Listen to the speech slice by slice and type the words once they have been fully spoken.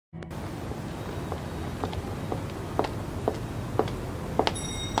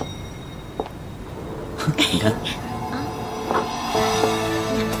你看。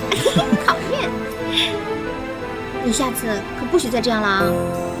讨厌！你下次可不许再这样了啊！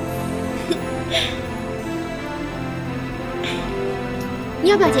你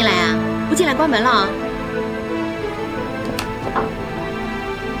要不要进来啊？不进来关门了。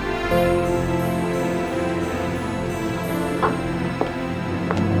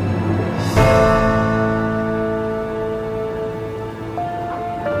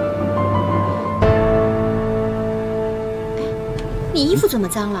你衣服怎么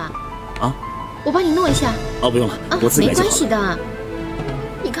脏了？啊？我帮你弄一下。哦，不用了，我自己来就好。没关系的，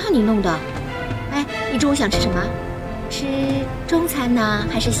你看你弄的。哎，你中午想吃什么？吃中餐呢，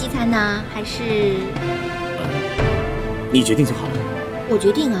还是西餐呢？还是……你决定就好了。我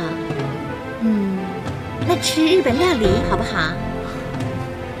决定啊。那吃日本料理好不好？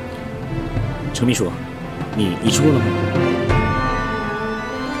程秘书，你吃过了吗？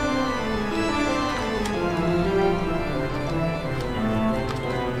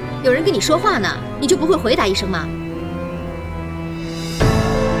有人跟你说话呢，你就不会回答一声吗？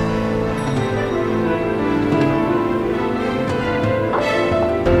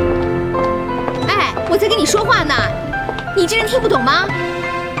哎，我在跟你说话呢，你这人听不懂吗？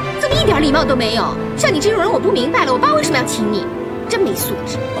怎么一点礼貌都没有？像你这种人，我不明白了，我爸为什么要请你？真没素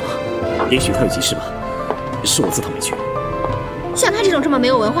质。也许他有急事吧，是我自讨没趣。像他这种这么没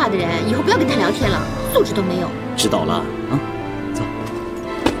有文化的人，以后不要跟他聊天了，素质都没有。知道了啊。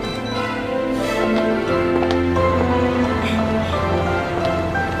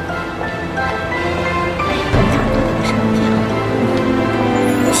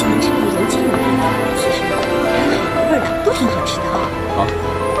挺好吃的啊！好。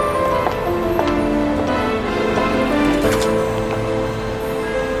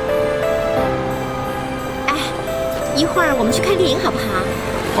哎，一会儿我们去看电影好不好？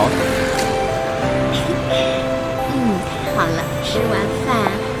好。太好了，吃完饭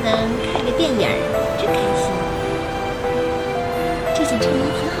能看个电影，真开心。这件衬衣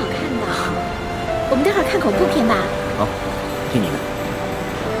挺好看的啊，我们待会儿看恐怖片吧。好，听你的。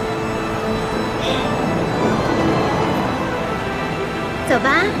走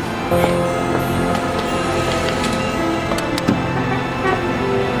吧。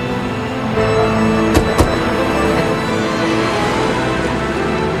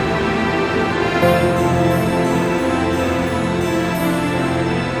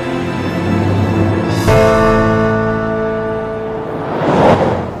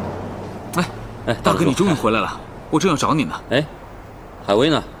哎，大哥，你终于回来了，我正要找你呢。哎，海威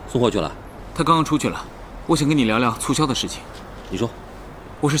呢？送货去了？他刚刚出去了。我想跟你聊聊促销的事情。你说。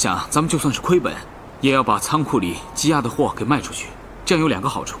我是想，咱们就算是亏本，也要把仓库里积压的货给卖出去。这样有2个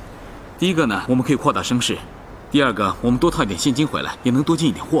好处：第一个呢，我们可以扩大声势；第二个，我们多套一点现金回来，也能多进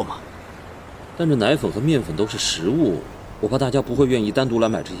一点货嘛。但这奶粉和面粉都是实物，我怕大家不会愿意单独来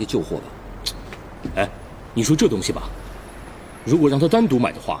买这些旧货吧？哎，你说这东西吧，如果让他单独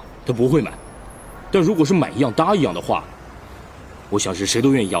买的话，他不会买；但如果是买一样搭一样的话，我想是谁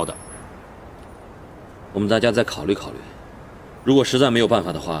都愿意要的。我们大家再考虑考虑。如果实在没有办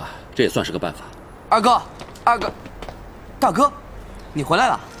法的话，这也算是个办法。二哥，大哥，你回来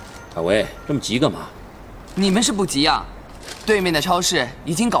了。海威，这么急干嘛？你们是不急啊？对面的超市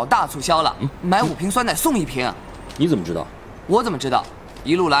已经搞大促销了，买5瓶酸奶送1瓶。你怎么知道？我怎么知道？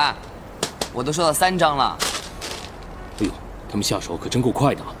一路来，我都收到3张了。哎呦，他们下手可真够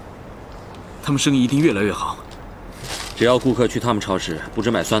快的。他们生意一定越来越好。只要顾客去他们超市，不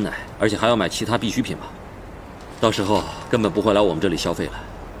止买酸奶，而且还要买其他必需品吧。到时候根本不会来我们这里消费了。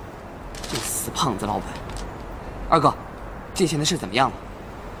这死胖子老板！二哥，借钱的事怎么样了？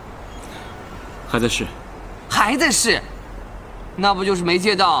还在试。还在试？那不就是没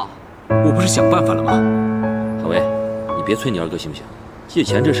借到？我不是想办法了吗？海威，你别催你二哥行不行？借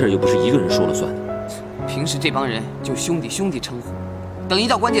钱这事儿又不是一个人说了算的。平时这帮人就兄弟兄弟称呼，等一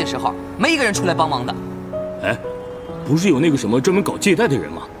到关键时候，没一个人出来帮忙的。哎，不是有那个什么专门搞借贷的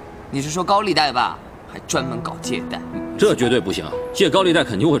人吗？你是说高利贷吧？还专门搞借贷，这绝对不行！借高利贷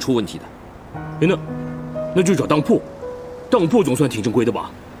肯定会出问题的。哎，那就找当铺，当铺总算挺正规的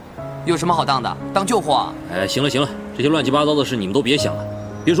吧？有什么好当的？当旧货啊？哎，行了行了，这些乱七八糟的事你们都别想了。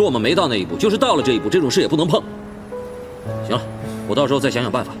别说我们没到那一步，就是到了这一步，这种事也不能碰。行了，我到时候再想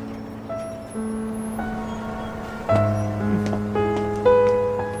想办法。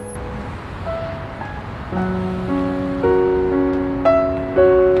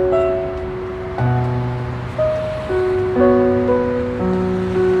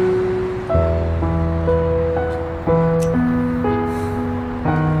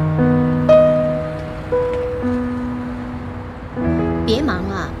别忙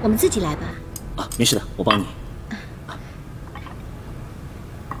了，我们自己来吧。啊，没事的，我帮你。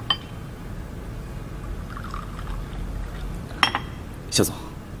肖总。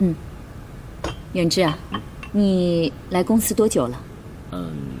远志啊，你来公司多久了？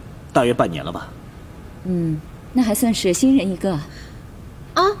大约半年了吧。那还算是新人一个。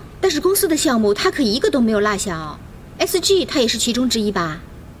啊，但是公司的项目他可一个都没有落下哦。SG 他也是其中之一吧？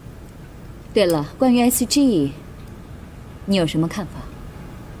对了，关于 SG， 你有什么看法？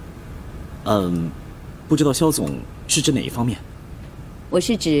不知道肖总是指哪一方面？我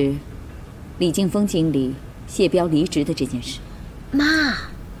是指李劲峰经理谢彪离职的这件事。妈，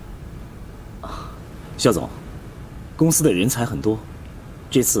肖总，公司的人才很多，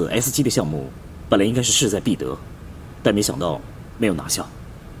这次 SG 的项目本来应该是势在必得，但没想到没有拿下，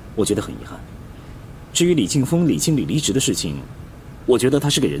我觉得很遗憾。至于李劲峰李经理离职的事情，我觉得他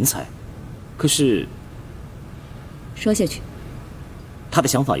是个人才，可是说下去，他的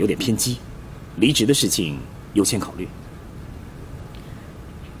想法有点偏激，离职的事情优先考虑。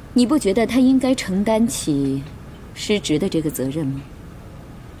你不觉得他应该承担起失职的这个责任吗？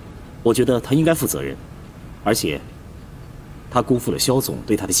我觉得他应该负责任，而且他辜负了肖总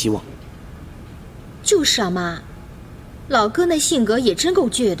对他的期望。就是啊，妈，老哥那性格也真够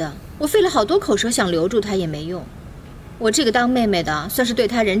倔的，我费了好多口舌想留住他也没用。我这个当妹妹的算是对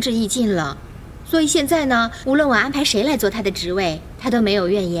他仁至义尽了，所以现在呢，无论我安排谁来做他的职位，他都没有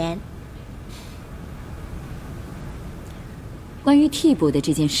怨言。关于替补的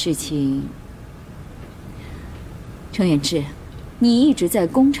这件事情，程远志，你一直在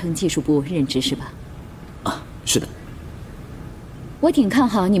工程技术部任职是吧？啊，是的。我挺看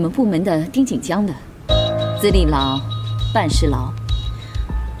好你们部门的丁锦江的，资历老，办事牢，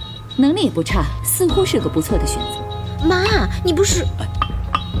能力也不差，似乎是个不错的选择。妈，你不是……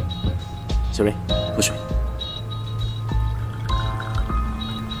小瑞，喝水。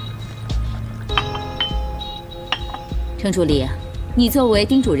程助理，你作为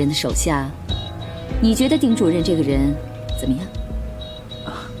丁主任的手下，你觉得丁主任这个人怎么样？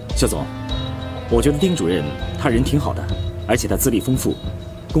肖总，我觉得丁主任他人挺好的，而且他资历丰富，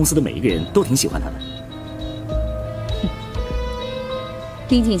公司的每一个人都挺喜欢他的。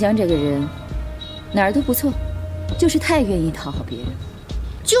丁锦江这个人哪儿都不错，就是太愿意讨好别人。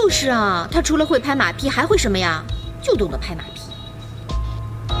就是啊，他除了会拍马屁还会什么呀？就懂得拍马屁。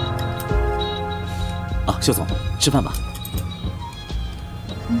啊，肖总，吃饭吧。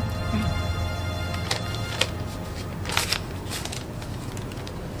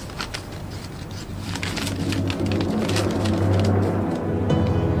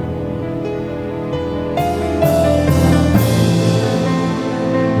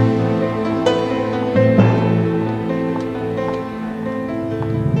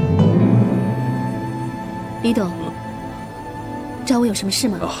李董，找我有什么事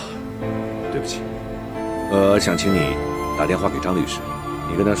吗？对不起，想请你打电话给张律师，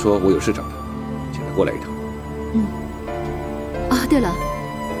你跟他说我有事找他，请他过来一趟。哦，对了，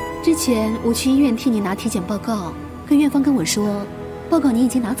之前我去医院替你拿体检报告，可院方跟我说，报告你已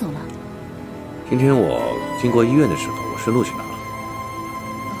经拿走了。今天我经过医院的时候，我顺路去拿了。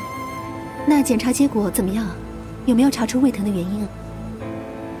那检查结果怎么样？有没有查出胃疼的原因？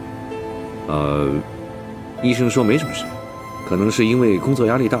医生说没什么事，可能是因为工作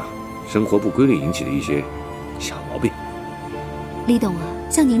压力大、生活不规律引起的一些小毛病。李董啊，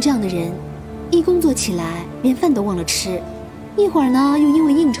像您这样的人，一工作起来连饭都忘了吃，一会儿呢又因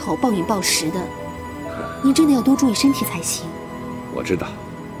为应酬暴饮暴食的，您真的要多注意身体才行。我知道，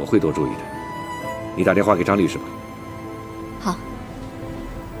我会多注意的。你打电话给张律师吧。好。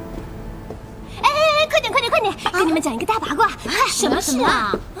哎，快点，跟你们讲一个大八卦。什么事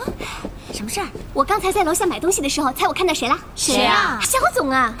啊？什么事儿？我刚才在楼下买东西的时候，猜我看到谁了？谁啊？肖总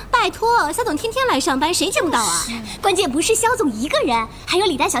啊！拜托，肖总天天来上班，谁见不到啊？关键不是肖总一个人，还有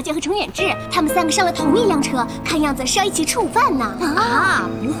李大小姐和程远志，他们三个上了同一辆车，看样子是要一起吃午饭呢。啊，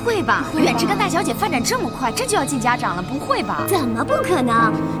不会吧？远志跟大小姐发展这么快，这就要见家长了？不会吧？怎么不可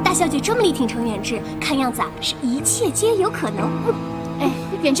能？大小姐这么力挺程远志，看样子啊是一切皆有可能。哎，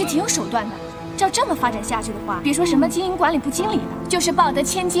远志挺有手段的。照这么发展下去的话，别说什么经营管理部经理了，就是抱得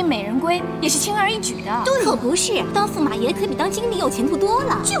千金美人归，也是轻而易举的。对，可不是，当驸马爷可比当经理有前途多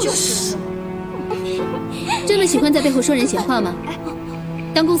了。就是。这么喜欢在背后说人闲话吗？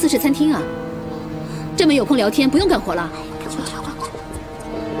当公司是餐厅啊，这么有空聊天，不用干活了。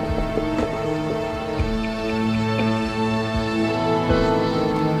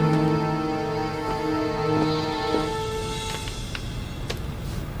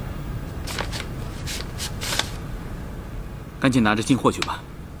赶紧拿着进货去吧。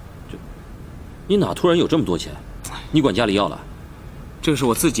你哪突然有这么多钱？你管家里要了？这是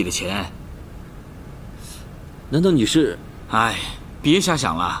我自己的钱，难道你是？哎，别瞎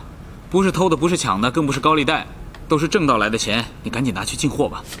想了，不是偷的，不是抢的，更不是高利贷，都是挣到来的钱，你赶紧拿去进货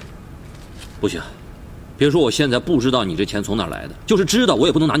吧。不行，别说我现在不知道你这钱从哪来的，就是知道我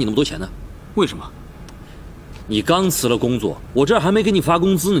也不能拿你那么多钱呢。为什么？你刚辞了工作，我这儿还没给你发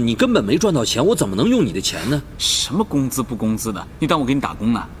工资呢，你根本没赚到钱，我怎么能用你的钱呢？什么工资不工资的？你当我给你打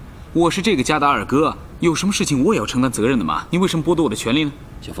工呢？我是这个家的二哥，有什么事情我也要承担责任的嘛。你为什么剥夺我的权利呢？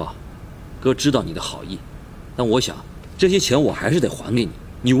小凤，哥知道你的好意，但我想这些钱我还是得还给你。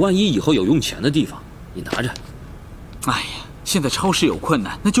你万一以后有用钱的地方，你拿着。哎呀，现在超市有困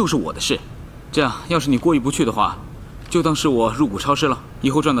难，那就是我的事。这样，要是你过意不去的话，就当是我入股超市了。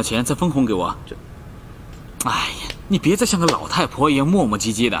以后赚到钱再分红给我。哎呀，你别再像个老太婆一样磨磨唧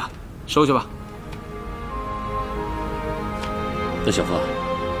唧的，收去吧。那小凤，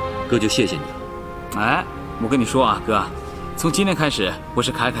哥就谢谢你了。哎，我跟你说啊，哥，从今天开始我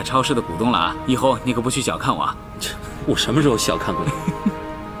是凯凯超市的股东了啊！以后你可不许小看我啊！我什么时候小看过你？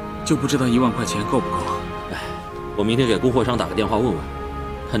就不知道1万块钱够不够？哎，我明天给供货商打个电话问问，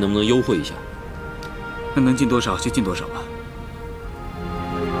看能不能优惠一下。那能进多少就进多少吧。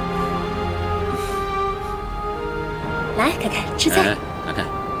来，凯凯吃菜。凯凯，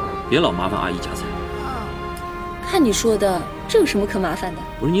别老麻烦阿姨夹菜。看你说的，这有什么可麻烦的？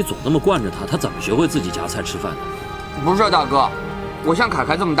不是你总那么惯着她，她怎么学会自己夹菜吃饭的？不是大哥，我像凯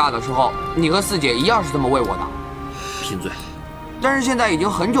凯这么大的时候，你和四姐一样是这么喂我的。贫嘴。但是现在已经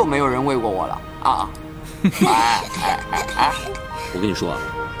很久没有人喂过我了啊！我跟你说啊，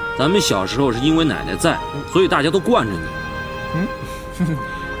咱们小时候是因为奶奶在，所以大家都惯着你。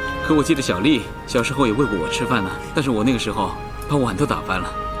可我记得小丽小时候也喂过我吃饭呢，但是我那个时候把碗都打翻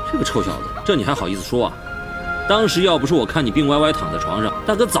了。这个臭小子，这你还好意思说啊？当时要不是我看你病歪歪躺在床上，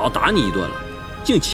大哥早打你一顿了，竟